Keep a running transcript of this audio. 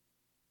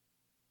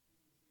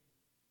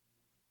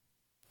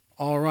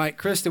All right,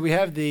 Chris, do we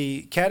have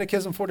the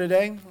catechism for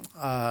today?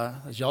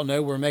 As y'all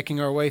know, we're making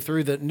our way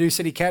through the New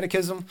City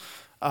Catechism.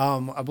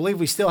 I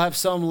believe we still have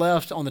some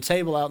left on the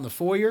table out in the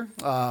foyer,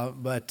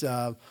 but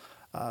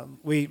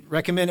we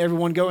recommend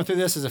everyone going through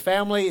this as a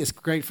family. It's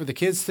great for the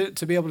kids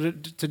to be able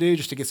to do,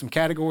 just to get some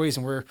categories,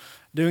 and we're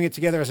doing it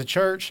together as a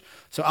church.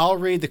 So I'll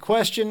read the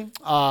question,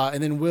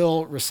 and then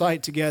we'll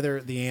recite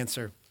together the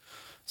answer.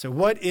 So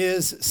what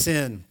is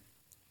sin?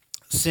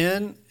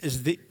 Sin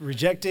is the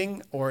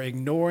rejecting or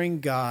ignoring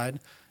God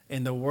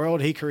in the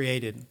world he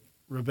created,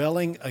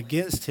 rebelling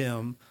against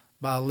him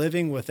by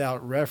living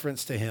without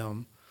reference to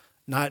him,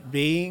 not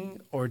being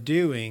or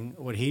doing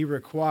what he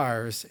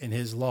requires in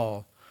his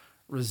law,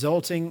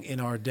 resulting in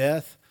our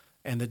death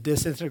and the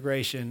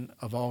disintegration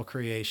of all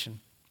creation.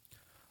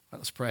 All right,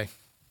 let's pray.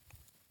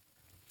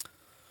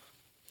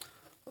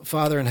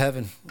 Father in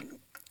heaven,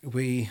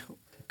 we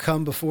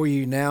come before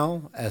you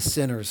now as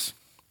sinners.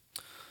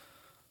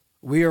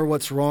 We are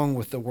what's wrong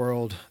with the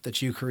world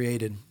that you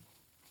created.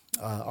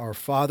 Our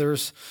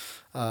fathers,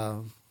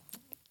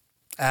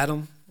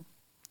 Adam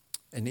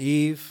and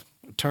Eve,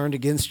 turned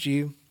against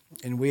you,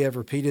 and we have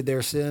repeated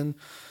their sin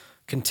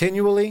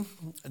continually,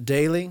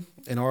 daily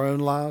in our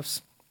own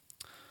lives.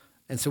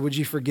 And so would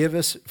you forgive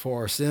us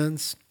for our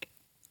sins?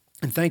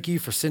 And thank you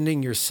for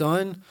sending your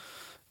Son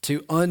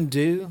to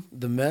undo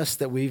the mess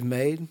that we've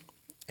made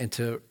and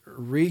to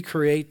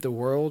recreate the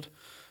world,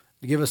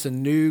 to give us a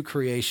new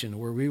creation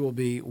where we will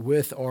be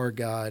with our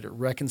God,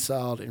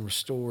 reconciled and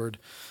restored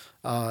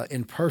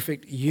in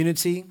perfect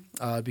unity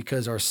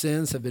because our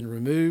sins have been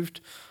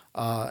removed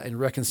and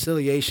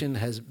reconciliation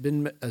has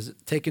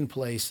taken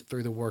place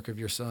through the work of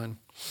your Son.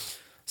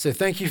 So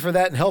thank you for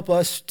that, and help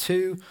us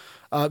to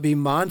be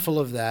mindful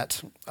of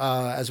that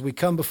as we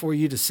come before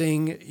you to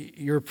sing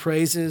your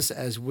praises,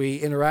 as we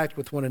interact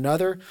with one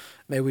another.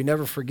 May we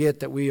never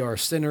forget that we are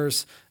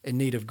sinners in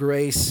need of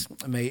grace.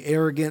 May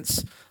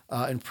arrogance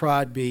and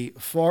pride be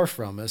far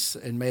from us,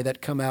 and may that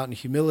come out in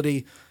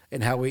humility in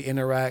how we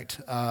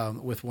interact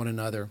with one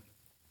another.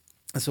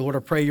 And so, Lord, I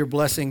pray your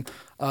blessing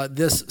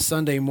this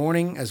Sunday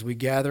morning as we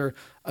gather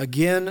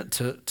again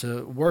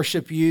to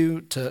worship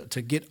you,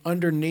 to get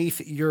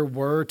underneath your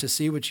word, to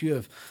see what you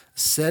have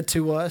said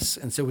to us.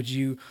 And so would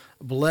you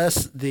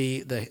bless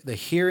the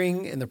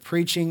hearing and the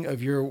preaching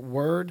of your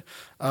word?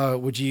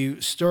 Would you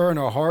stir in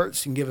our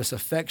hearts and give us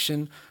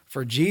affection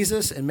for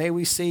Jesus, and may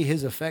we see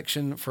his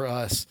affection for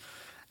us.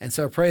 And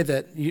so I pray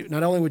that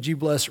not only would you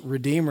bless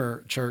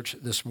Redeemer Church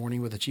this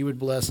morning, but that you would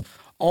bless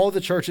all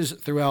the churches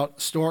throughout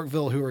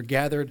Starkville who are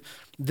gathered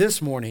this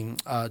morning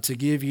to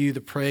give you the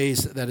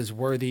praise that is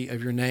worthy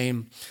of your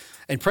name.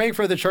 And praying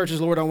for the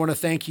churches, Lord, I want to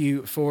thank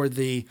you for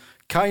the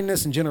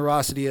kindness and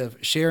generosity of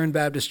Sharon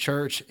Baptist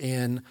Church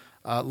in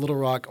Little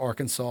Rock,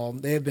 Arkansas.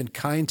 They have been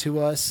kind to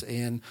us,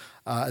 and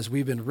as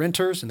we've been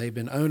renters, and they've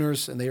been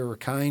owners, and they were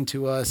kind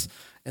to us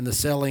in the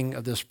selling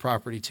of this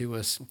property to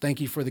us.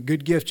 Thank you for the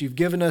good gift you've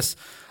given us.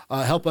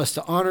 Help us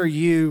to honor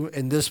you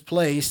in this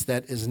place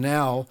that is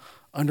now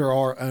under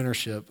our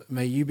ownership.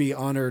 May you be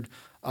honored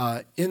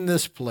in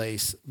this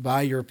place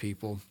by your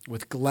people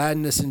with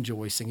gladness and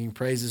joy, singing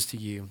praises to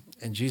you.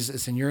 And Jesus,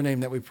 it's in your name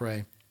that we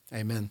pray.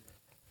 Amen.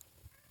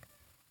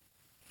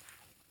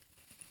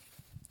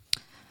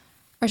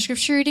 Our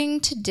scripture reading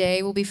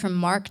today will be from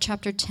Mark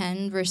chapter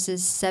 10,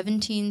 verses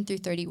 17 through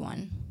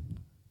 31.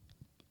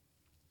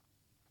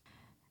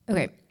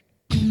 Okay,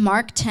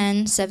 Mark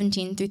 10,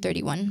 17 through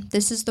 31.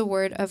 This is the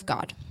word of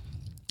God.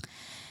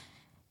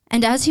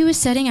 And as he was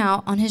setting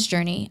out on his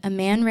journey, a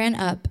man ran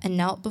up and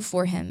knelt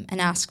before him and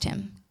asked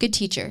him, "Good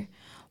teacher,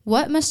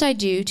 what must I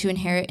do to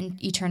inherit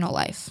eternal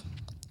life?"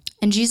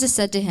 And Jesus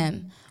said to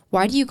him,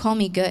 "Why do you call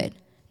me good?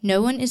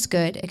 No one is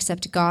good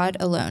except God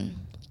alone.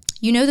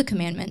 You know the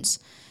commandments.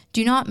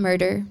 Do not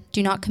murder,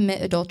 do not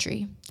commit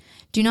adultery,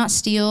 do not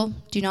steal,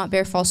 do not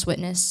bear false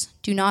witness,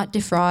 do not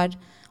defraud,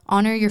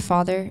 honor your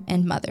father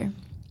and mother."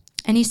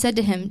 And he said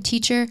to him,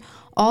 "Teacher,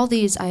 all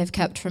these I have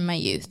kept from my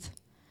youth."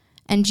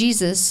 And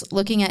Jesus,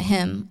 looking at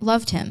him,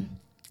 loved him,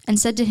 and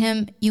said to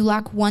him, "You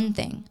lack one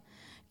thing.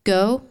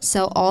 Go,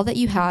 sell all that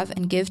you have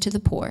and give to the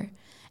poor,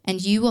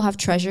 and you will have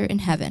treasure in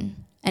heaven.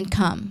 And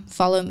come,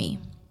 follow me."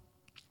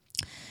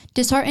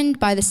 Disheartened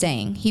by the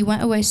saying, he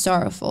went away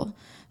sorrowful,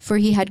 for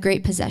he had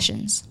great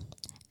possessions.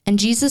 And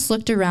Jesus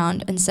looked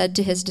around and said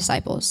to his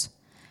disciples,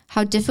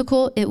 "How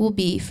difficult it will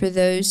be for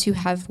those who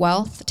have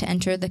wealth to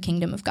enter the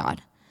kingdom of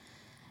God."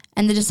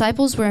 And the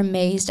disciples were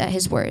amazed at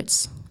his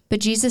words.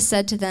 But Jesus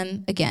said to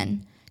them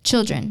again,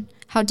 "Children,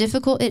 how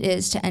difficult it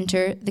is to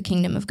enter the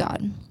kingdom of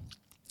God.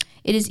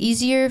 It is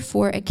easier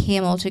for a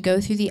camel to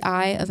go through the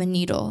eye of a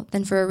needle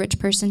than for a rich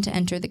person to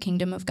enter the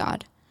kingdom of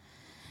God."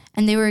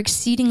 And they were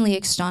exceedingly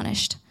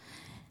astonished.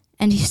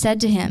 And he said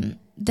to him,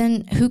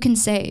 "Then who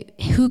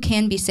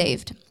can be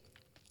saved?"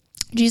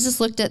 Jesus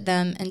looked at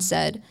them and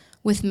said,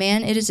 "With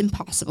man it is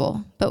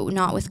impossible, but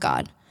not with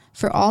God,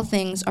 for all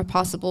things are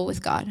possible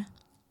with God."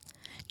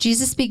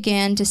 Jesus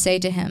began to say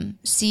to him,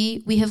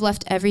 "See, we have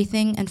left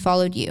everything and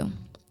followed you."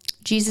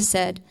 Jesus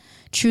said,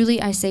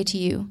 "Truly I say to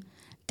you,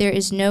 there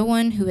is no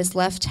one who has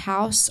left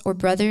house or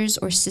brothers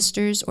or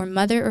sisters or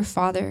mother or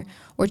father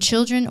or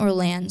children or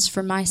lands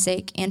for my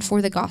sake and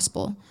for the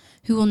gospel,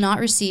 who will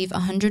not receive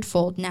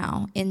 100-fold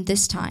now in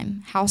this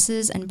time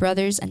houses and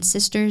brothers and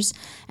sisters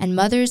and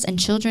mothers and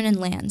children and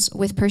lands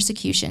with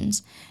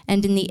persecutions,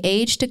 and in the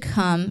age to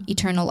come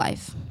eternal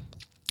life.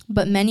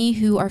 But many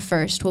who are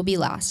first will be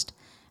last,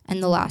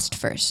 and the last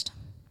first.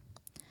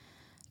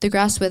 The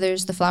grass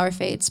withers, the flower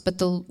fades, but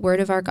the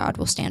word of our God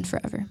will stand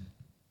forever.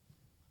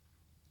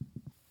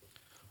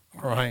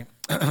 All right.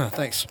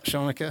 Thanks,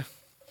 Shonika.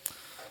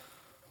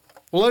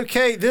 Well,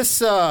 okay, this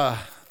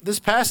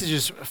passage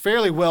is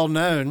fairly well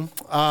known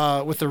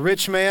with the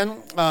rich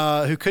man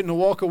who couldn't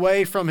walk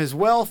away from his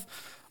wealth,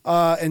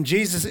 and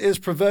Jesus is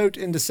provoked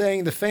into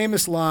saying the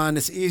famous line,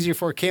 "It's easier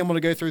for a camel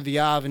to go through the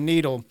eye of a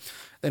needle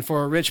than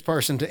for a rich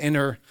person to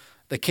enter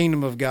the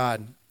kingdom of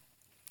God."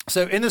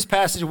 So in this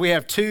passage, we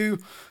have two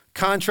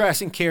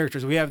contrasting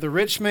characters. We have the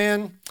rich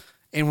man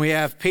and we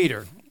have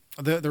Peter.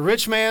 The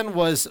rich man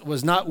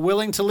was not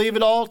willing to leave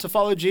it all to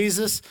follow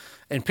Jesus,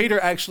 and Peter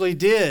actually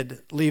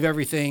did leave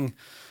everything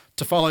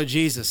to follow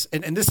Jesus.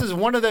 And this is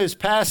one of those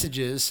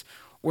passages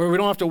where we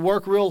don't have to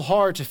work real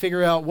hard to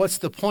figure out what's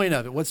the point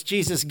of it, what's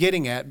Jesus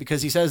getting at,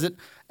 because he says it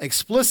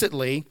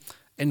explicitly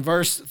in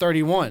verse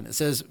 31. It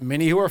says,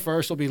 "Many who are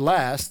first will be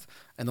last,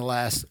 and the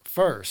last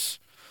first."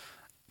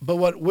 But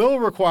what will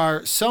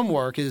require some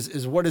work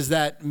is what does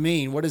that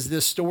mean? What does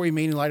this story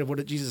mean in light of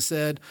what Jesus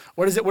said?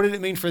 What did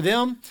it mean for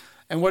them?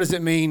 And what does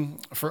it mean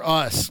for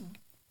us?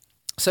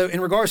 So in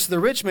regards to the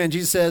rich man,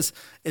 Jesus says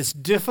it's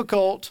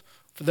difficult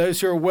for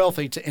those who are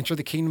wealthy to enter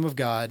the kingdom of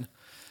God.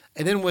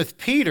 And then with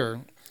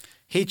Peter,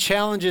 he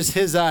challenges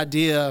his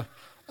idea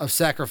of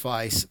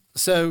sacrifice.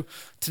 So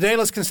today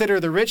let's consider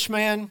the rich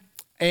man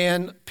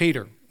and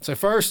Peter. So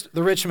first,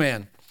 the rich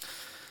man.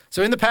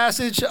 So in the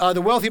passage,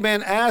 the wealthy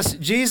man asks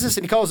Jesus,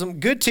 and he calls him,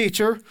 "Good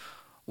teacher,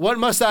 what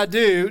must I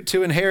do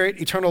to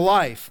inherit eternal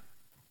life?"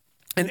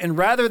 And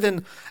rather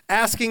than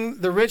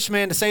asking the rich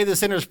man to say the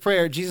sinner's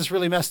prayer, Jesus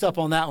really messed up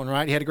on that one,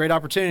 right? He had a great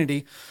opportunity.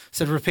 He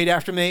said, "Repeat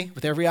after me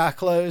with every eye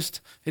closed."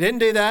 He didn't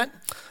do that.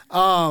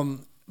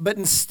 But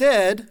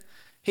instead,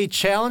 he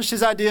challenged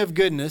his idea of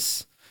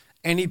goodness,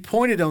 and he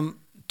pointed him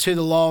to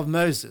the law of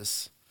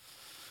Moses.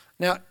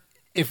 Now,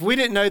 if we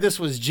didn't know this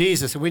was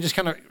Jesus and we just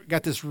kind of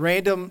got this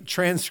random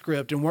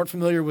transcript and weren't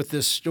familiar with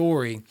this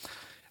story,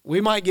 we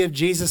might give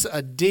Jesus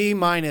a D-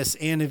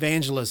 in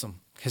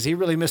evangelism because he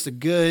really missed a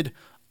good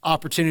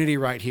opportunity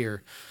right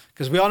here.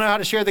 Because we all know how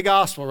to share the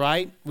gospel,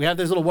 right? We have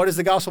those little "What is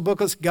the gospel"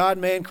 booklets, God,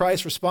 man,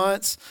 Christ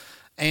response.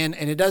 And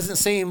it doesn't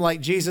seem like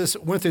Jesus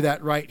went through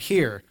that right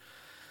here.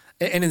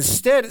 And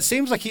instead, it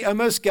seems like he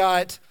almost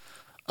got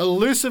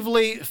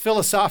elusively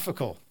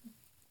philosophical.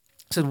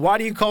 He said, "Why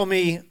do you call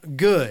me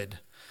good?"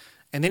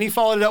 And then he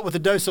followed it up with a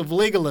dose of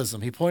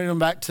legalism. He pointed them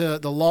back to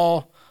the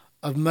law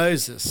of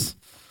Moses.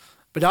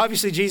 But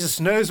obviously Jesus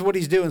knows what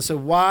he's doing, so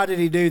why did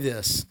he do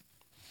this?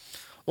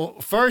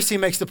 Well, first he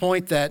makes the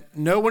point that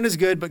no one is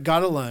good but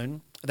God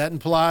alone. That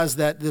implies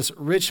that this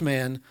rich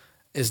man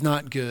is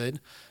not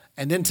good.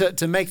 And then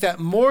to make that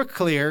more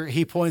clear,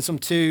 he points them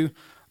to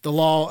the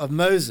law of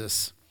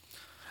Moses.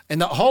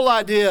 And the whole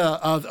idea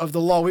of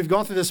the law, we've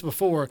gone through this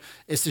before,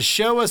 is to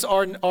show us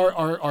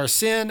our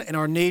sin and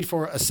our need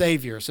for a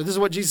Savior. So this is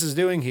what Jesus is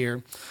doing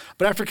here.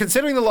 But after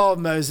considering the law of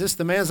Moses,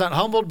 the man's not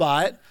humbled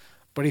by it,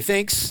 but he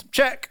thinks,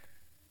 check,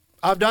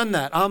 I've done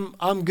that.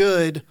 I'm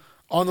good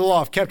on the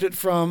law. I've kept it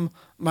from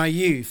my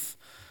youth.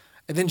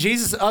 And then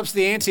Jesus ups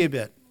the ante a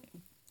bit.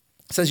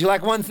 He says, you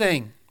lack one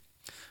thing.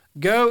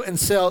 Go and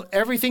sell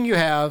everything you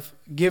have,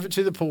 give it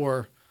to the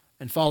poor,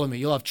 and follow me.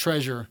 You'll have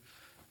treasure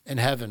in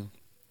heaven.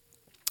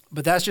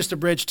 But that's just a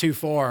bridge too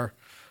far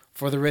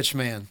for the rich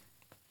man.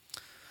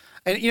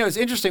 And, it's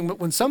interesting,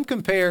 when some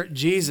compare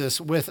Jesus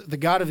with the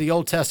God of the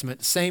Old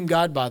Testament, same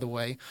God, by the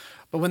way,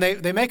 but when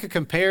they make a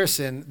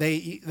comparison,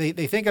 they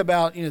think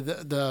about,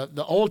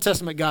 the Old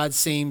Testament God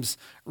seems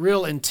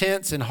real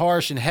intense and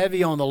harsh and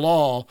heavy on the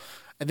law,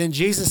 and then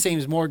Jesus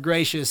seems more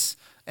gracious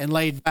and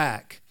laid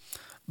back.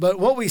 But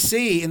what we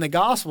see in the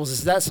Gospels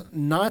is that's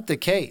not the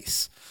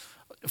case.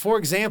 For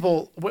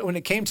example, when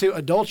it came to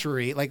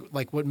adultery,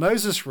 like what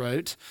Moses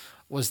wrote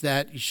was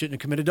that you shouldn't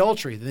have committed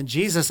adultery. Then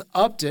Jesus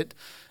upped it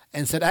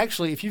and said,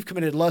 actually, if you've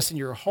committed lust in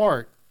your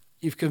heart,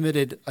 you've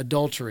committed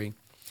adultery.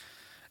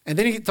 And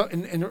then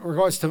in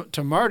regards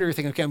to murder, you're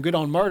thinking, okay, I'm good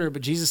on murder,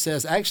 but Jesus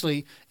says,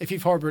 actually, if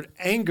you've harbored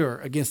anger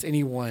against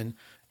anyone,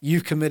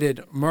 you've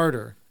committed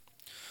murder.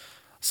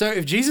 So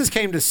if Jesus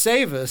came to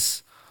save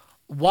us,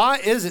 why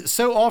is it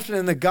so often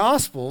in the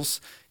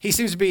Gospels, he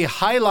seems to be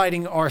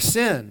highlighting our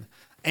sin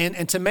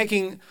and to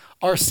making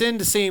our sin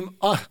to seem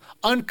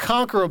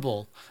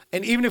unconquerable?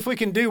 And even if we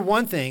can do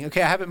one thing,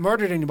 okay, I haven't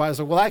murdered anybody. I was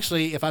like, well,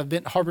 actually, if I've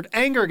harbored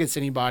anger against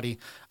anybody,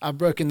 I've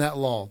broken that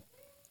law.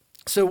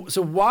 So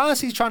why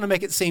is he trying to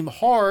make it seem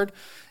hard,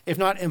 if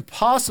not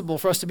impossible,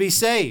 for us to be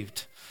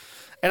saved?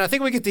 And I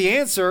think we get the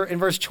answer in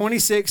verse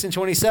 26 and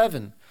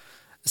 27.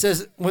 It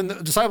says, when the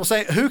disciples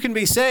say, who can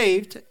be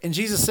saved? And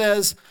Jesus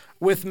says,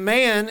 with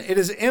man it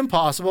is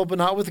impossible, but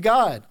not with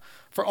God.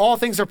 For all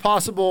things are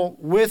possible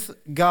with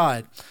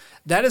God.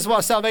 That is why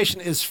salvation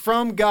is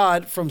from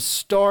God from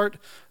start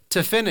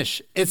to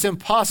finish. It's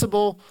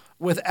impossible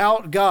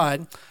without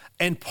God.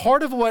 And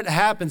part of what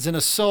happens in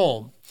a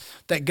soul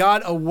that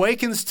God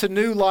awakens to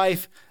new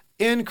life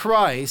in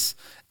Christ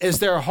is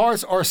their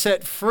hearts are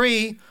set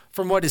free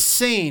from what is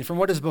seen, from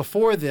what is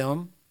before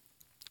them,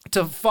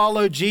 to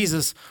follow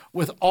Jesus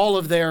with all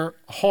of their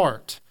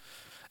heart.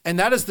 And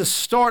that is the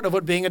start of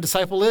what being a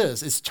disciple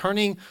is. It's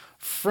turning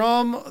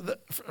from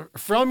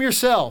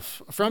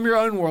yourself, from your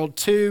own world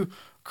to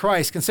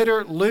Christ.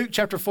 Consider Luke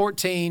chapter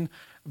 14,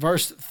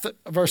 verse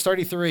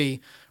 33,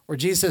 where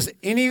Jesus says,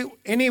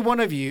 any one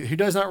of you who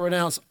does not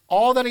renounce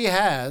all that he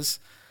has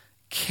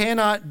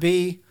cannot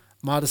be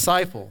my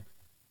disciple.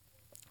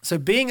 So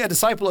being a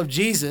disciple of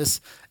Jesus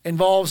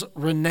involves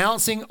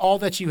renouncing all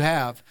that you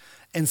have.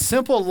 And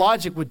simple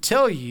logic would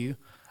tell you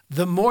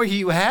the more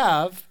you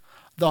have,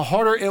 the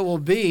harder it will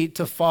be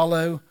to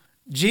follow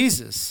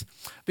Jesus.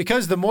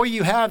 Because the more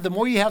you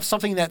have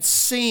something that's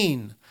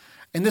seen.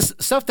 And this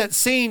stuff that's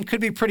seen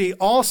could be pretty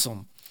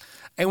awesome.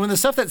 And when the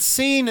stuff that's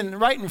seen and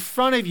right in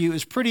front of you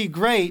is pretty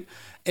great,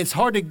 it's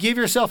hard to give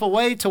yourself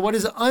away to what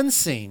is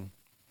unseen.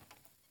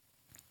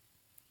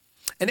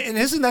 And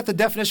isn't that the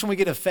definition we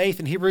get of faith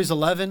in Hebrews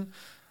 11?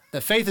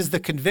 That faith is the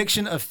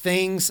conviction of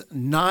things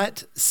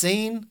not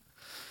seen.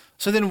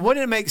 So then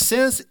wouldn't it make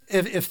sense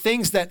if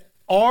things that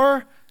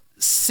are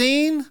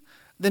seen,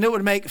 then it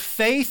would make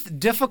faith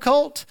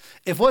difficult?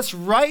 If what's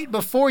right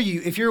before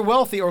you, if you're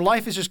wealthy or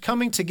life is just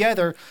coming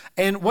together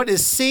and what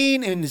is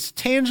seen and is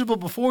tangible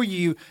before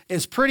you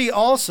is pretty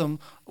awesome,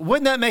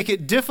 wouldn't that make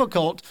it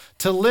difficult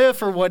to live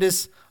for what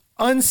is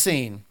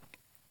unseen?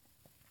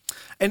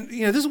 And,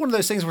 this is one of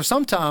those things where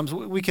sometimes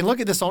we can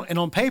look at this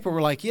on paper,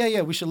 we're like,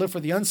 yeah, we should live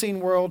for the unseen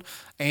world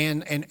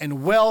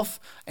and wealth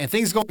and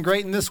things going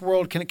great in this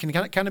world can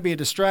kind of be a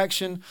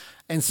distraction.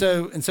 And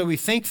so we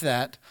think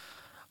that.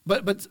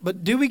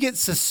 But do we get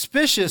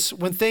suspicious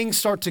when things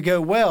start to go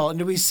well? And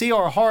do we see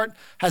our heart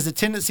has a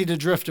tendency to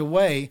drift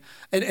away?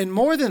 And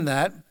more than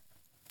that,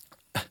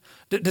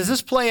 does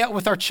this play out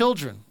with our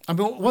children? I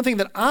mean, one thing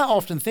that I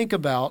often think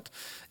about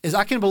is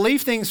I can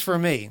believe things for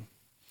me.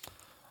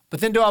 But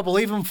then do I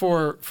believe them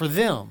for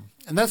them?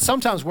 And that's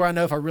sometimes where I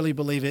know if I really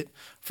believe it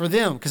for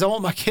them, because I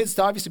want my kids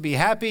to obviously be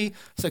happy,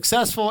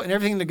 successful, and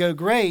everything to go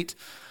great.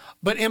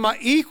 But am I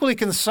equally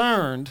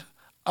concerned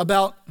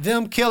about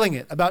them killing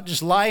it, about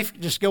just life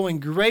just going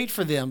great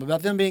for them,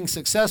 about them being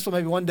successful,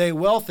 maybe one day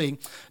wealthy?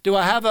 Do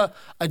I have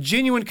a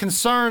genuine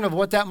concern of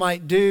what that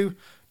might do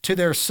to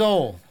their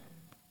soul?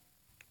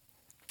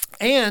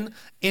 And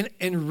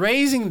in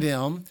raising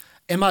them,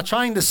 am I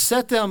trying to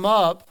set them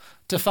up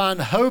to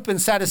find hope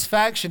and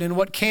satisfaction in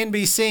what can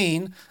be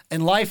seen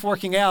and life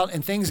working out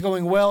and things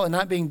going well and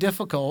not being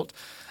difficult,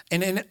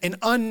 and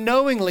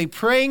unknowingly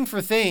praying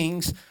for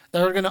things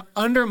that are going to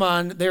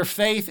undermine their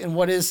faith in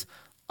what is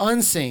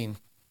unseen?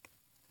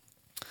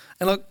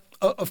 And look,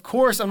 of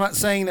course, I'm not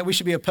saying that we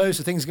should be opposed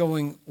to things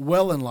going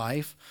well in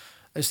life.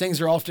 Those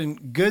things are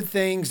often good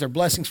things. They're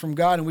blessings from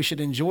God, and we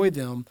should enjoy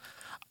them.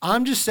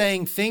 I'm just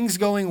saying things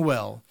going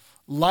well,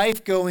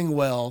 life going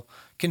well,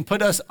 can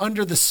put us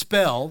under the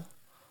spell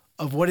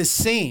of what is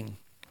seen.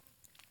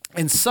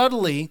 And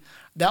subtly,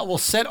 that will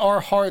set our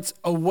hearts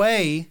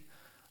away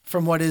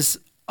from what is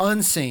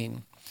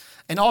unseen.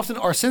 And often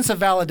our sense of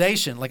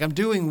validation, like I'm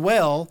doing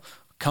well,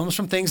 comes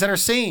from things that are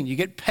seen. You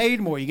get paid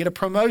more, you get a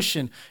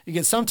promotion, you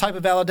get some type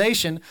of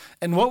validation.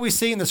 And what we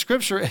see in the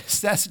scripture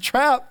is that's a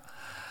trap,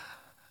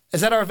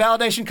 is that our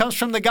validation comes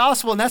from the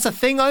gospel, and that's a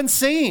thing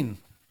unseen.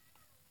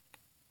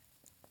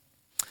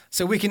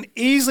 So we can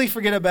easily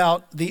forget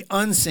about the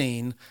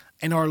unseen,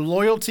 and our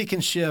loyalty can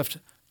shift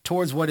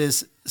towards what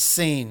is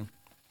seen.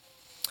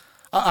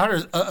 I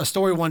heard a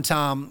story one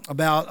time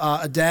about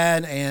a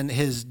dad and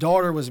his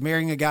daughter was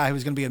marrying a guy who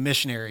was going to be a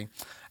missionary.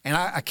 And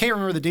I can't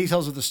remember the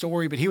details of the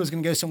story, but he was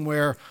going to go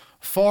somewhere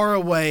far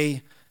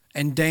away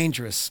and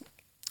dangerous.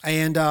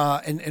 And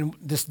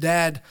this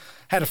dad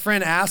had a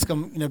friend ask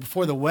him,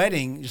 before the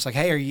wedding, just like,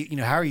 hey,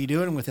 how are you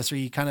doing with this? Are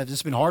you kind of,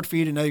 just been hard for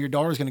you to know your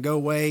daughter's going to go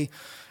away?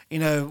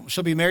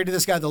 She'll be married to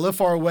this guy. They'll live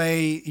far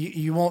away.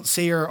 You won't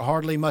see her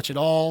hardly much at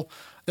all.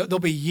 There'll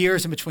be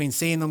years in between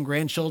seeing them,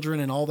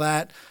 grandchildren and all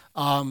that.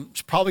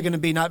 She's probably going to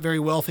be not very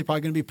wealthy, probably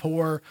going to be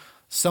poor,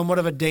 somewhat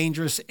of a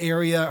dangerous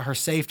area. Her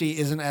safety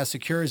isn't as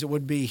secure as it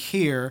would be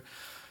here.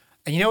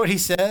 And you know what he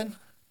said?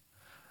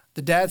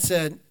 The dad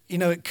said,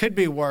 it could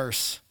be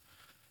worse.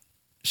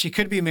 She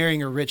could be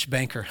marrying a rich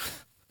banker.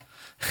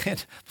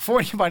 And before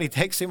anybody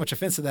takes too much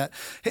offense to that,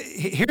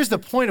 here's the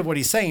point of what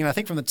he's saying. And I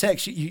think from the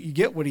text, you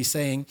get what he's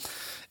saying,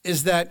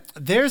 is that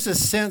there's a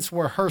sense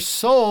where her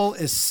soul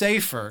is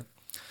safer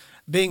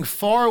being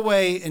far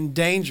away and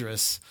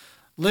dangerous,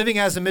 living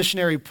as a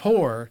missionary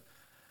poor,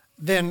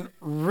 than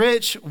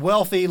rich,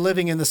 wealthy,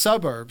 living in the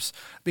suburbs.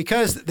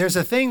 Because there's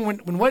a thing,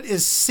 when what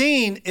is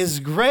seen is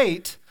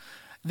great,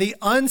 the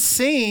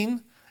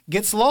unseen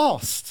gets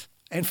lost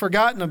and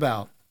forgotten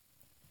about.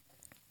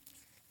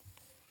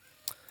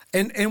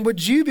 And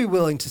would you be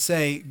willing to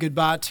say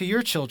goodbye to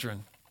your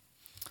children,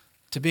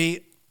 to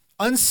be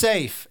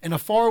unsafe, in a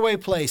faraway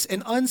place,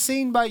 and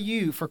unseen by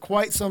you for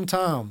quite some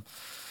time.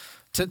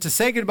 To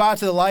say goodbye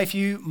to the life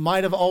you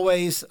might have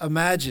always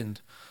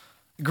imagined.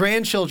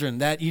 Grandchildren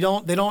that they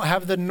don't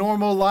have the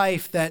normal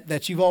life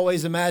that you've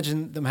always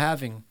imagined them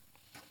having.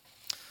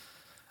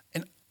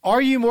 And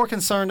are you more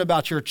concerned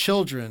about your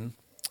children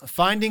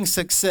finding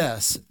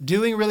success,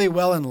 doing really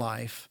well in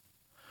life,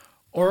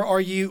 or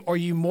are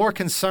you more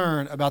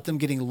concerned about them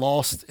getting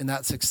lost in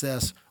that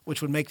success,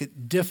 which would make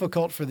it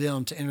difficult for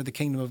them to enter the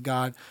kingdom of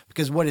God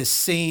because what is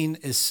seen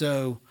is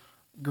so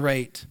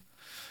great?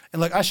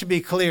 And look, I should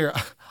be clear.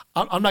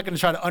 I'm not going to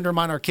try to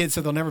undermine our kids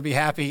so they'll never be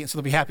happy and so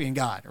they'll be happy in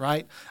God,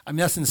 right? I mean,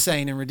 that's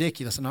insane and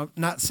ridiculous. And I'm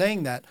not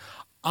saying that.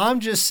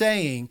 I'm just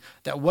saying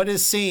that what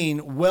is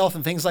seen, wealth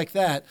and things like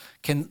that,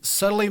 can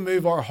subtly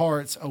move our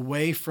hearts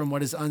away from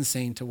what is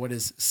unseen to what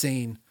is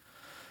seen.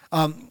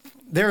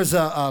 There's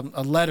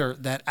a letter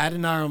that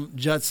Adoniram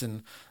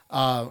Judson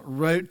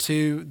wrote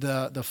to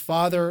the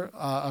father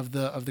of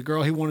the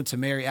girl he wanted to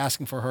marry,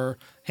 asking for her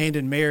hand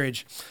in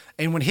marriage.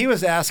 And when he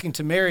was asking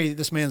to marry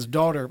this man's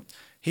daughter,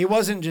 he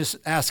wasn't just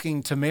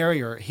asking to marry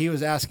her. He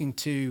was asking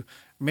to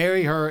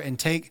marry her and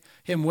take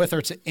him with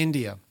her to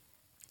India,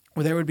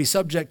 where they would be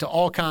subject to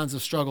all kinds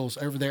of struggles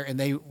over there, and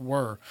they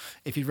were.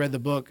 If you've read the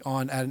book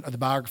on the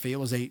biography,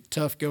 it was a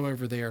tough go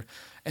over there.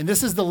 And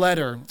this is the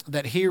letter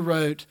that he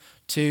wrote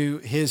to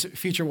his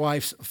future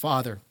wife's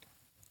father.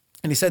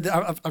 And he said,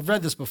 I've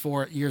read this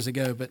before years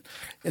ago, but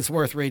it's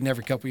worth reading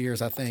every couple of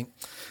years, I think.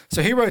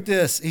 So he wrote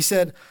this. He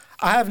said,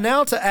 I have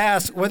now to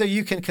ask whether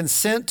you can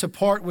consent to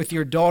part with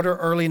your daughter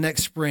early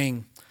next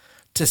spring,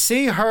 to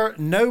see her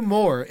no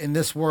more in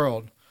this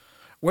world,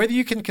 whether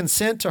you can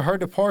consent to her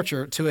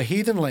departure to a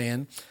heathen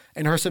land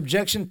and her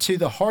subjection to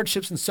the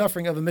hardships and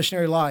suffering of a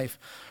missionary life,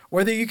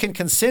 whether you can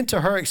consent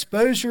to her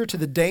exposure to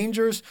the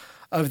dangers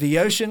of the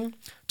ocean,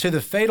 to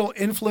the fatal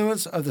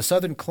influence of the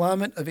southern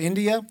climate of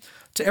India,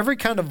 to every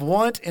kind of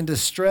want and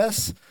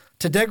distress,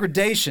 to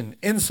degradation,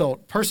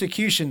 insult,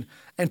 persecution,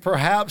 and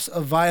perhaps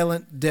a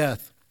violent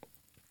death.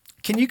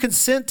 Can you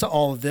consent to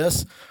all of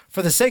this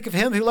for the sake of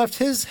him who left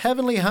his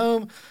heavenly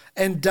home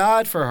and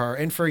died for her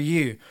and for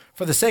you,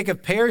 for the sake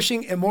of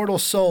perishing immortal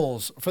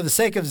souls, for the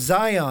sake of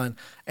Zion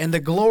and the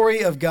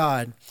glory of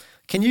God?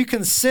 Can you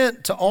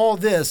consent to all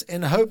this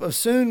in hope of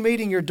soon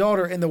meeting your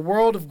daughter in the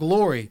world of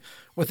glory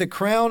with the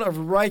crown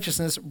of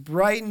righteousness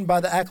brightened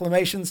by the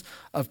acclamations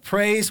of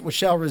praise which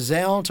shall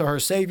resound to her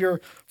Savior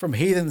from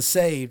heathens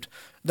saved,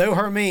 though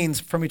her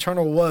means from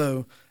eternal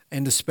woe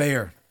and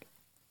despair?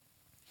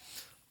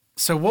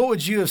 So what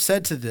would you have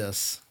said to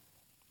this?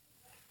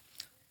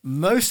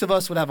 Most of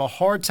us would have a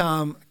hard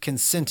time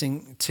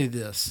consenting to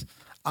this.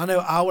 I know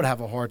I would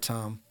have a hard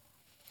time.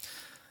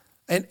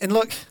 And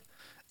look,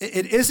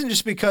 it isn't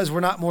just because we're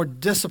not more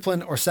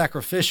disciplined or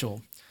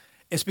sacrificial.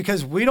 It's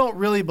because we don't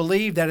really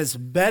believe that it's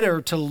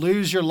better to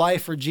lose your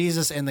life for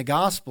Jesus and the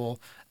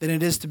gospel than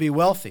it is to be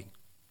wealthy,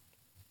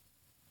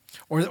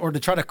 or to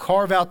try to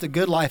carve out the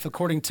good life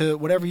according to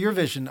whatever your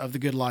vision of the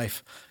good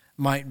life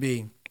might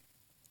be.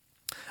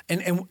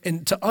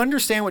 And to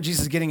understand what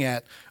Jesus is getting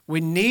at, we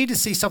need to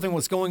see something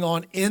what's going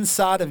on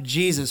inside of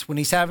Jesus when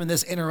he's having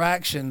this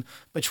interaction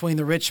between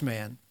the rich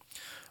man.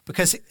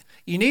 Because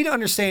you need to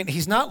understand,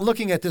 he's not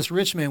looking at this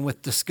rich man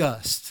with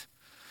disgust.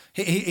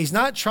 He's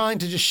not trying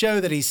to just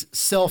show that he's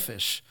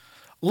selfish.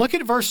 Look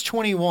at verse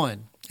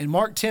 21. In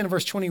Mark 10,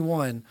 verse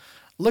 21,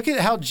 look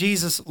at how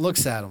Jesus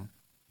looks at him.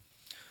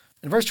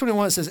 In verse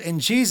 21, it says, and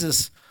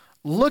Jesus,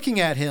 looking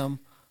at him,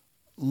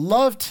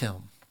 loved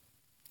him.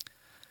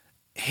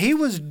 He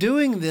was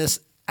doing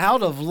this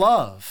out of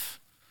love.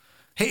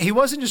 He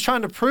wasn't just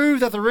trying to prove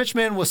that the rich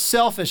man was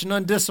selfish and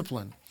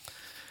undisciplined.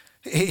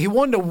 He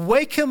wanted to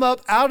wake him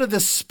up out of the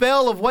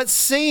spell of what's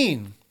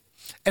seen.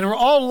 And we're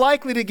all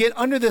likely to get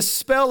under this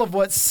spell of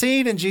what's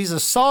seen, and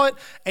Jesus saw it,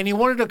 and he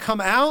wanted to come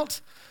out.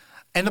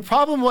 And the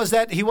problem was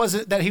that he was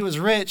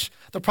rich.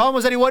 The problem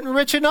was that he wasn't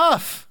rich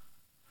enough.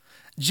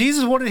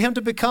 Jesus wanted him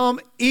to become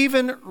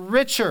even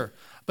richer.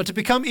 But to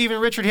become even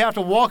richer, he'd have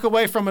to walk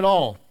away from it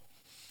all.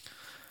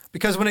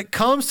 Because when it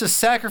comes to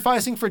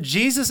sacrificing for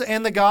Jesus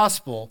and the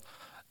gospel,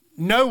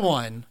 no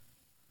one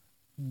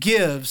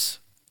gives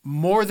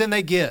more than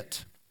they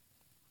get.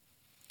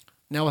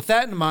 Now, with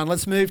that in mind,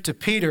 let's move to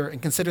Peter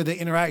and consider the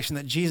interaction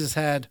that Jesus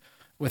had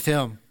with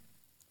him.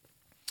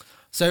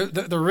 So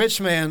the rich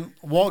man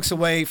walks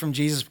away from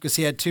Jesus because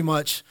he had too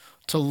much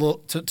to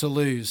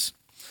lose.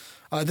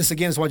 This,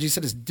 again, is why Jesus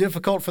said it's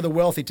difficult for the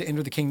wealthy to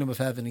enter the kingdom of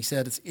heaven. He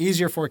said it's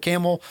easier for a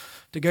camel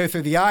to go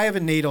through the eye of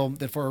a needle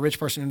than for a rich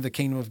person to enter the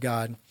kingdom of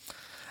God.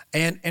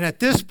 And at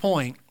this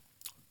point,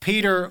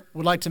 Peter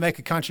would like to make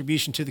a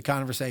contribution to the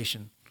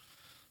conversation.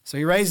 So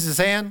he raises his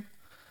hand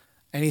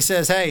and he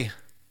says, hey,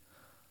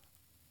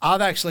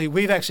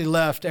 we've actually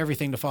left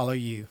everything to follow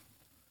you.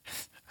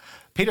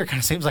 Peter kind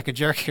of seems like a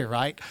jerk here,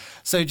 right?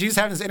 So Jesus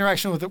having this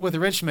interaction with the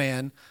rich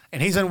man,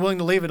 and he's unwilling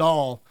to leave it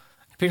all.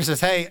 Peter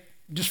says, hey,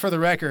 just for the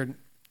record,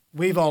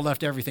 we've all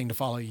left everything to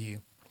follow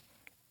you.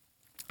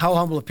 How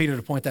humble of Peter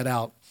to point that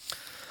out.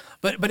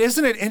 But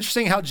isn't it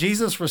interesting how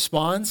Jesus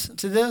responds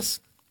to this?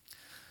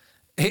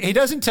 He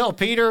doesn't tell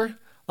Peter,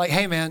 like,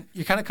 hey, man,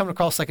 you're kind of coming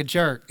across like a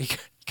jerk. You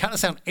kind of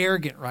sound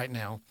arrogant right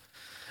now.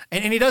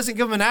 And he doesn't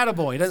give him an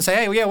attaboy. He doesn't say,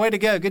 hey, well, yeah, way to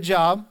go, good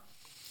job.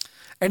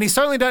 And he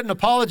certainly doesn't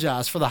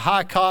apologize for the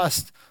high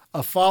cost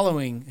of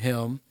following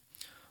him.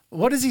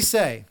 What does he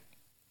say?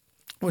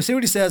 We'll see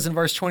what he says in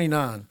verse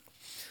 29.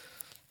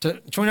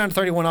 29 to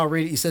 31, I'll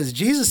read it. He says,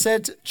 Jesus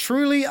said,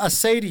 truly I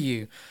say to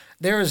you,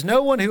 there is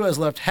no one who has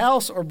left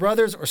house or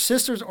brothers or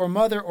sisters or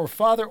mother or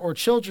father or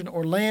children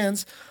or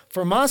lands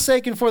for my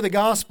sake and for the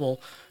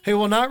gospel, who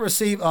will not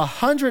receive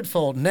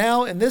 100-fold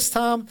now in this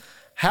time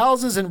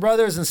houses and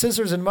brothers and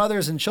sisters and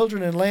mothers and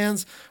children and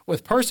lands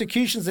with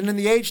persecutions, and in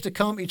the age to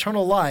come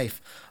eternal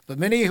life. But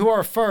many who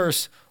are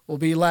first will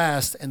be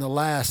last, and the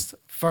last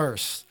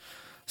first.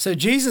 So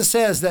Jesus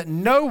says that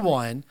no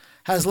one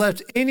has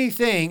left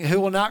anything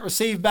who will not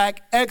receive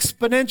back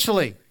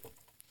exponentially.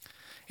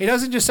 He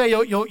doesn't just say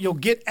you'll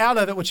get out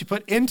of it what you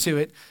put into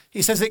it.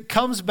 He says it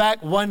comes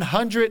back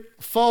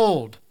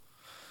 100-fold.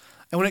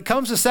 And when it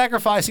comes to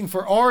sacrificing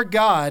for our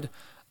God,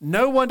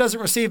 no one doesn't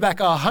receive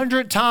back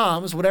 100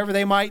 times whatever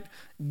they might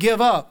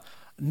give up.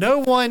 No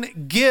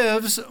one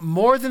gives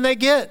more than they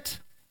get.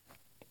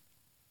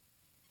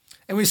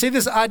 And we see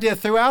this idea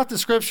throughout the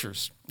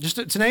scriptures. Just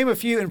to name a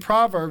few, in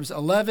Proverbs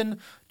 11,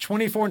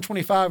 24 and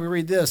 25, we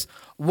read this.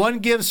 One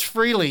gives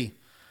freely,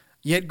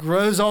 yet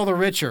grows all the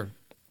richer.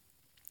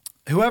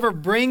 Whoever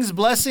brings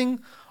blessing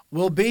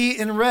will be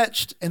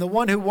enriched, and the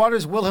one who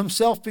waters will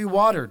himself be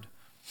watered.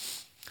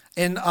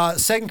 In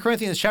 2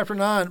 Corinthians chapter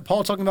 9,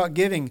 Paul talking about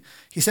giving,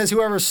 he says,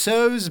 whoever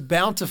sows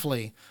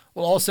bountifully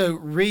will also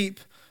reap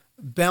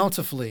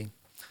bountifully.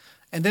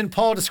 And then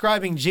Paul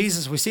describing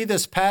Jesus, we see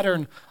this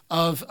pattern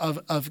of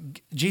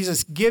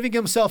Jesus giving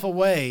himself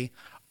away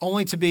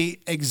only to be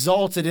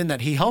exalted in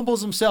that. He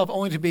humbles himself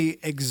only to be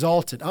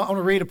exalted. I want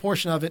to read a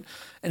portion of it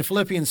in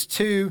Philippians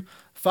 2,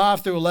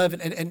 5 through 11.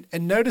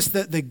 And notice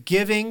the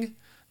giving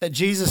that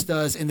Jesus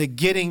does and the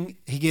getting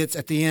he gets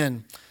at the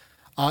end.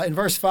 In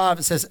verse 5,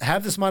 it says,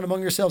 have this mind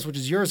among yourselves, which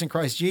is yours in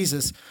Christ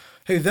Jesus,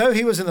 who though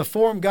he was in the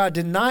form of God,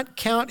 did not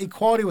count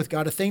equality with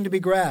God a thing to be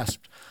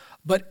grasped,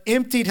 but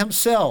emptied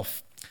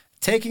himself,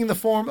 taking the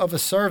form of a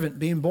servant,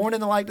 being born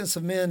in the likeness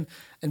of men,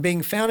 and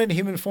being found in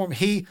human form,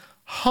 he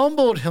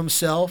humbled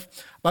himself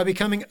by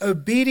becoming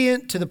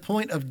obedient to the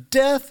point of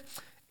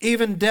death,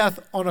 even death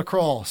on a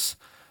cross.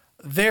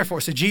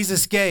 Therefore, so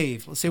Jesus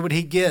gave. Let's see what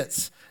he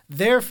gets.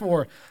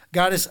 Therefore,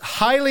 God has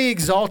highly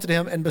exalted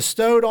him and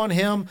bestowed on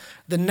him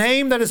the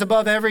name that is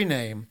above every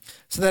name,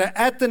 so that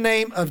at the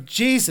name of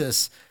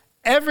Jesus,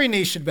 every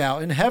knee should bow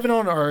in heaven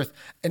and on earth,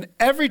 and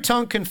every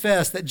tongue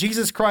confess that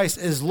Jesus Christ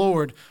is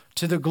Lord,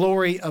 to the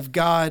glory of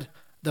God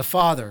the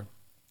Father.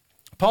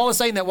 Paul is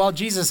saying that while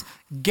Jesus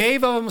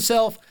gave of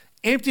himself,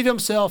 emptied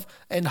himself,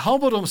 and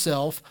humbled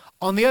himself,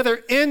 on the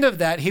other end of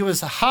that, he was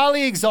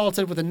highly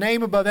exalted with a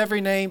name above every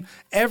name.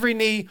 Every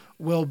knee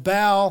will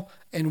bow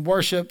and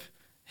worship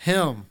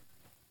him.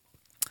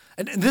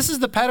 And this is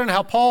the pattern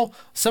how Paul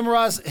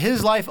summarized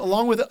his life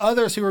along with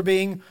others who were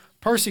being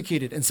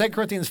persecuted. In 2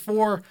 Corinthians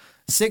 4,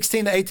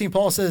 16 to 18,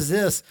 Paul says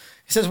this.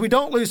 He says, we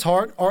don't lose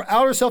heart. Our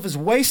outer self is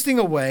wasting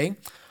away.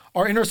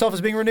 Our inner self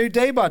is being renewed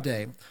day by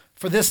day.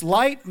 For this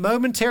light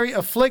momentary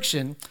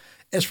affliction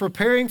is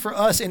preparing for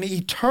us an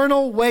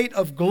eternal weight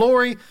of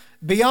glory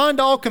beyond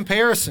all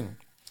comparison,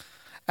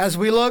 as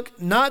we look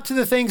not to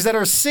the things that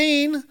are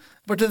seen,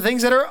 but to the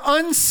things that are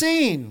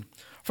unseen.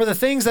 For the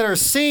things that are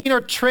seen are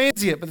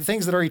transient, but the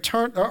things that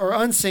are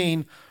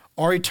unseen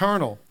are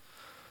eternal.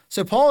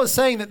 So Paul is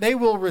saying that they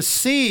will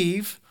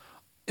receive,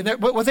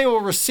 what they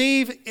will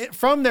receive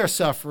from their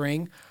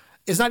suffering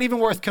is not even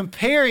worth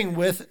comparing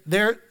with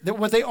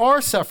what they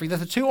are suffering, that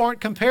the two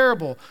aren't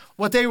comparable.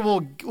 What they will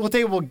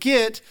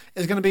get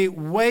is going to be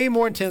way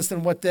more intense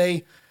than what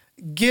they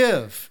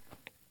give.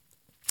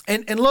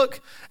 And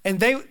look,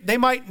 and they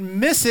might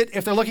miss it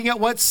if they're looking at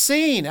what's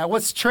seen, at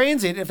what's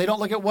transient, if they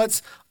don't look at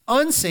what's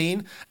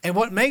unseen. And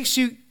what makes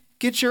you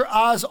get your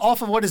eyes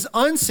off of what is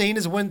unseen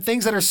is when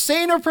things that are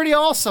seen are pretty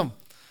awesome.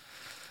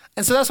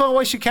 And so that's why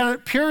we should count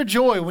it pure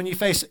joy when you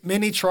face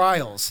many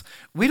trials.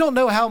 We don't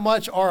know how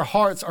much our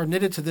hearts are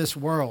knitted to this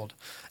world.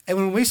 And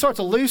when we start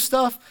to lose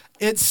stuff,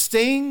 it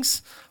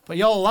stings. But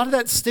y'all, a lot of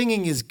that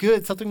stinging is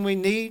good, something we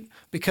need,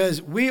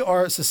 because we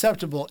are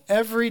susceptible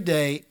every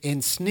day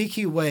in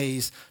sneaky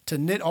ways to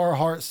knit our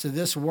hearts to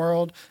this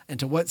world and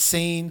to what's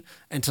seen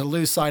and to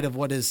lose sight of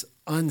what is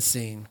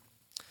unseen.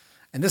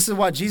 And this is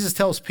why Jesus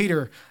tells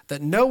Peter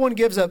that no one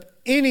gives up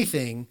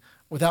anything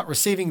without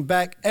receiving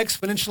back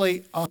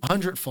exponentially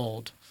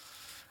 100-fold.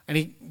 And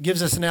he gives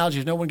this analogy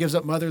of no one gives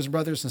up mothers,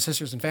 brothers, and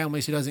sisters and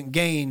families. He doesn't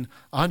gain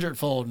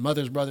 100-fold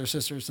mothers, brothers,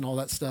 sisters, and all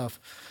that stuff.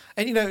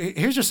 And,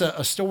 here's just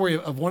a story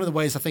of one of the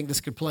ways I think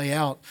this could play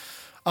out.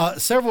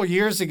 Several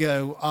years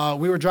ago,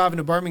 we were driving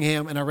to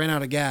Birmingham, and I ran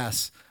out of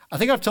gas. I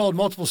think I've told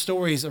multiple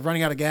stories of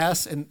running out of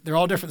gas, and they're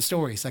all different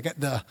stories.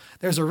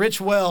 There's a rich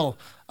well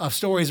of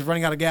stories of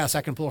running out of gas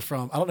I can pull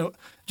from. I don't know.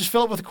 Just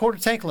fill it with a quarter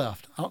tank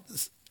left. I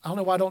don't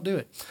know why I don't do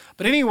it.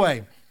 But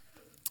anyway,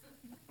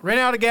 ran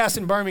out of gas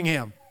in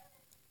Birmingham.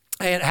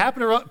 And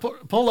happened to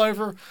pull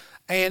over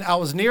and I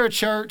was near a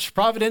church.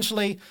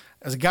 Providentially,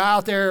 there's a guy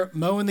out there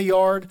mowing the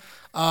yard,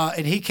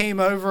 and he came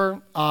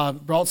over,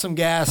 brought some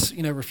gas,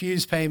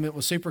 refused payment,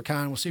 was super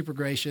kind, was super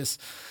gracious.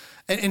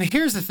 And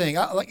here's the thing,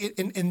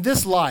 in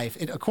this life,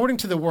 according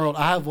to the world,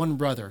 I have one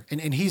brother,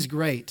 and he's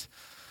great.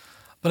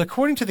 But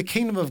according to the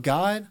kingdom of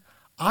God,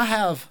 I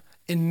have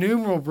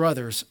innumerable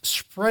brothers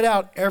spread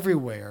out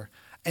everywhere.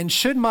 And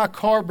should my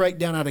car break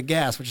down out of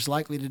gas, which is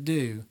likely to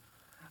do,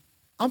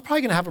 I'm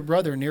probably going to have a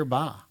brother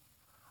nearby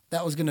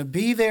that was going to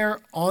be there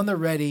on the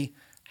ready,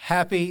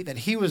 happy that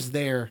he was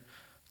there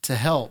to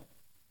help.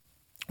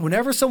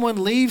 Whenever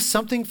someone leaves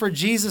something for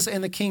Jesus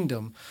and the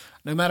kingdom,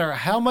 no matter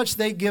how much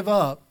they give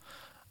up,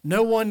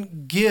 no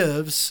one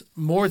gives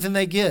more than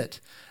they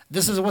get.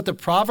 This is what the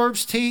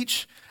Proverbs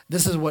teach.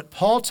 This is what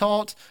Paul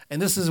taught,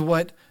 and this is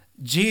what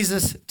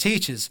Jesus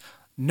teaches.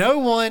 No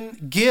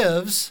one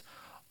gives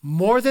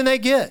more than they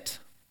get.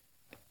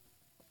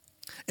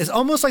 It's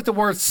almost like the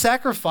word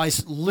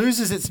sacrifice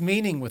loses its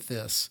meaning with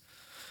this,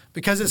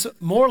 because it's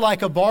more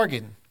like a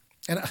bargain.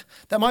 And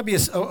that might be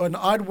an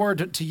odd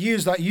word to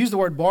use. I use the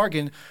word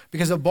bargain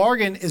because a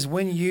bargain is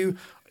when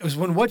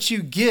what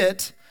you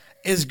get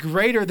is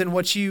greater than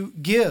what you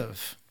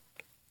give.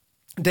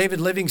 David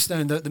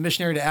Livingstone, the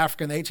missionary to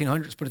Africa in the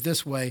 1800s, put it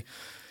this way.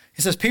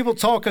 He says, people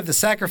talk of the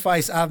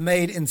sacrifice I've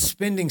made in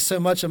spending so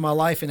much of my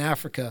life in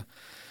Africa.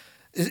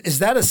 Is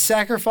that a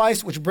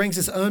sacrifice which brings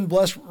its own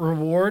blessed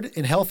reward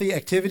in healthy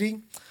activity?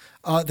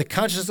 The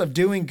consciousness of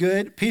doing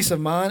good, peace of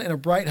mind, and a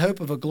bright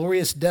hope of a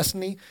glorious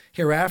destiny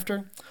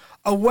hereafter?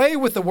 Away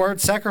with the word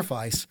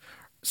sacrifice.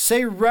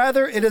 Say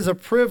rather it is a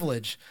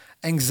privilege.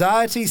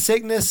 Anxiety,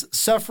 sickness,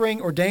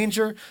 suffering, or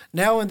danger,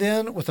 now and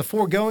then, with the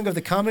foregoing of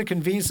the common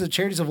conveniences and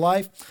charities of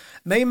life,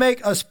 may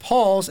make us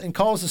pause and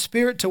cause the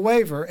spirit to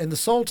waver and the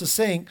soul to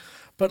sink,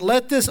 but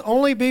let this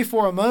only be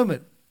for a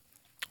moment.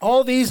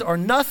 All these are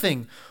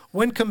nothing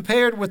when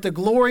compared with the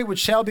glory which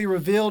shall be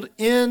revealed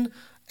in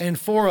and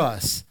for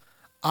us.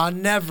 I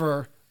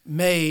never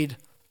made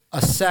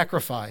a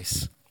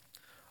sacrifice.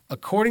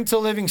 According to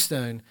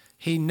Livingstone,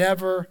 he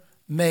never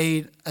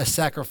made a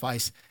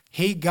sacrifice.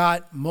 He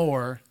got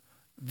more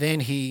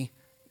than he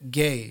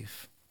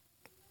gave.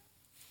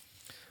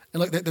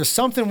 And look, there's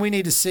something we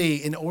need to see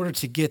in order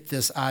to get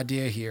this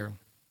idea here.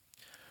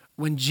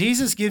 When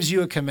Jesus gives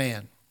you a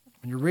command,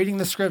 when you're reading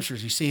the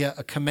scriptures, you see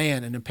a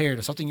command, an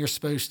imperative, something you're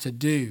supposed to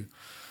do.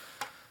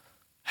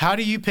 How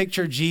do you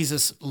picture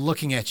Jesus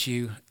looking at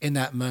you in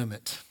that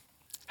moment?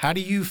 How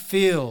do you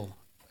feel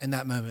in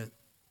that moment?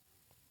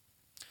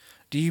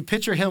 Do you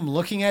picture him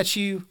looking at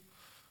you,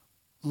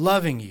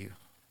 loving you?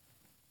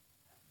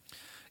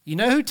 You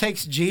know who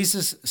takes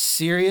Jesus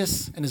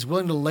serious and is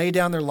willing to lay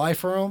down their life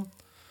for him? I'll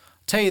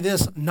tell you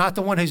this, not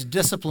the one who's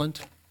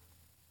disciplined,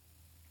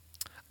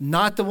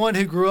 not the one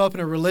who grew up in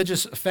a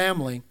religious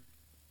family,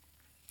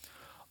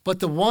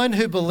 but the one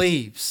who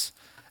believes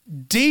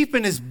deep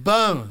in his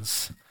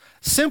bones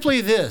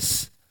simply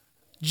this: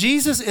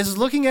 Jesus is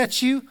looking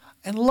at you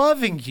and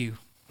loving you.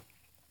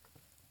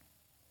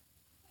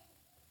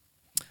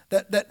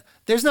 That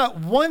there's not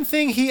one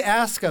thing he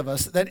asks of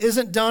us that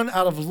isn't done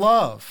out of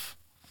love.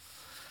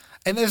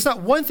 And there's not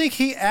one thing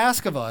he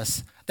asks of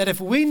us that if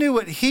we knew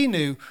what he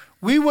knew,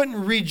 we wouldn't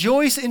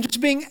rejoice in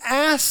just being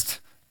asked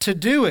to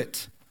do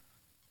it,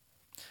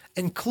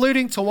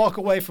 including to walk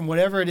away from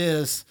whatever it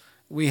is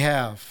we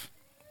have.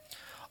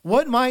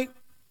 What might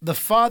the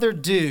Father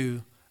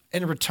do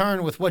in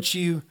return with what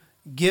you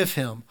give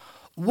him?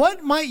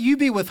 What might you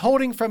be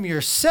withholding from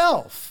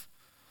yourself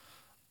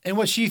and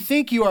what you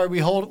think you are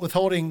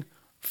withholding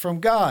from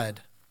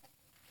God?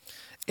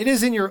 It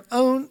is in your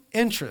own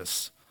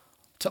interest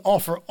to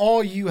offer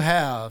all you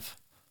have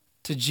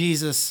to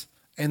Jesus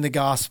and the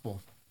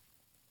gospel.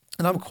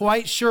 And I'm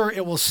quite sure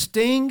it will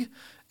sting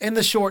in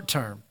the short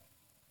term,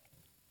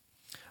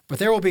 but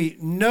there will be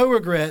no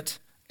regret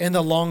in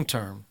the long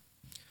term,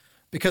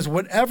 because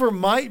whatever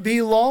might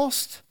be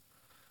lost,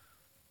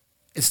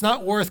 it's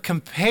not worth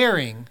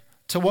comparing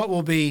to what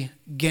will be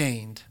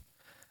gained.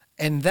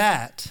 And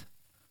that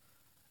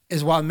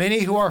is why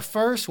many who are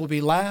first will be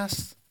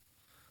last,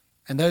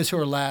 and those who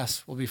are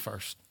last will be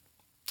first.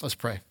 Let's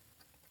pray.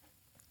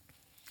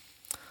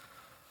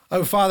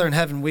 Oh, Father in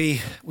heaven,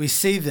 we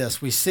see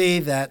this. We see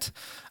that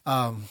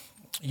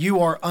you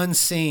are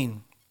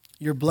unseen.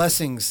 Your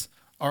blessings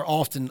are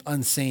often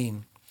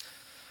unseen.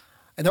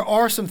 And there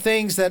are some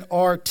things that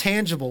are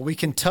tangible. We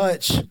can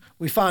touch.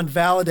 We find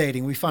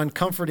validating. We find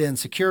comfort in,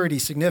 security,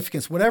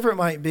 significance, whatever it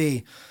might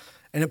be.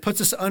 And it puts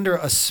us under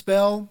a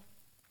spell,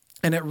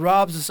 and it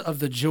robs us of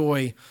the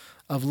joy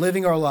of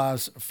living our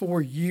lives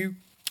for you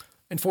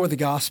and for the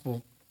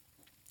gospel.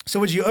 So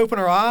would you open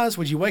our eyes?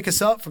 Would you wake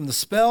us up from the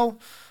spell?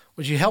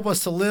 Would you help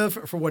us to live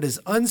for what is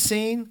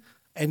unseen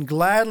and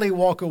gladly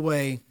walk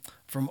away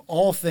from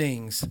all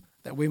things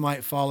that we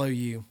might follow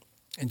you?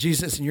 In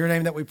Jesus, in your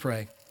name that we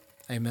pray.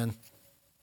 Amen.